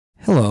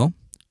Hello,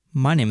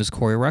 my name is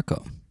Corey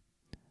Recko.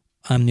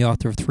 I'm the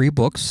author of 3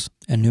 books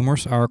and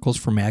numerous articles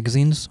for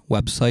magazines,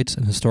 websites,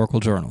 and historical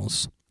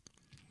journals.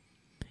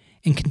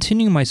 In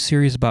continuing my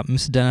series about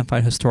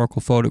misidentified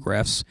historical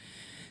photographs,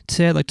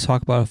 today I'd like to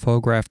talk about a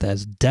photograph that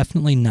is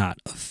definitely not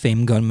of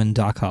famed gunman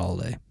Doc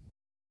Holliday.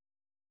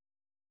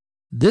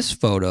 This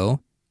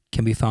photo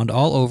can be found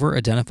all over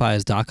identified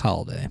as Doc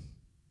Holliday.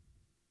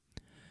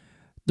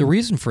 The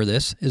reason for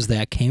this is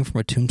that it came from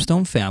a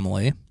Tombstone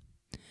family,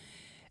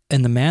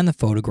 and the man in the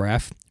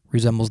photograph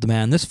resembles the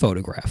man in this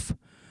photograph,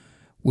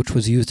 which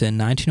was used in a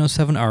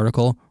 1907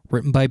 article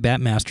written by Bat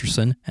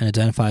Masterson and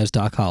identified as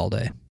Doc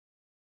Holliday.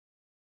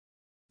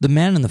 The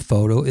man in the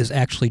photo is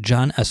actually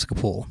John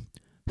Escapule,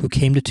 who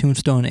came to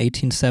Tombstone in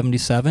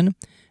 1877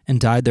 and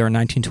died there in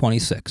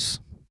 1926.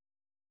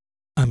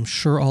 I'm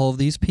sure all of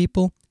these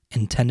people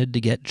intended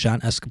to get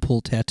John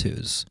Escapule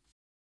tattoos.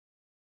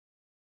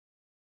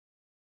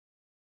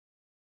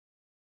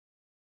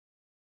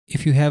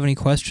 If you have any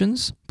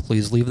questions,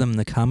 please leave them in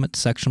the comments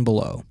section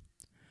below.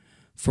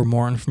 For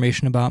more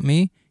information about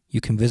me, you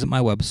can visit my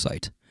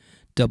website,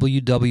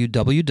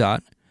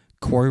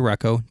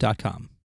 www.coreyrecko.com.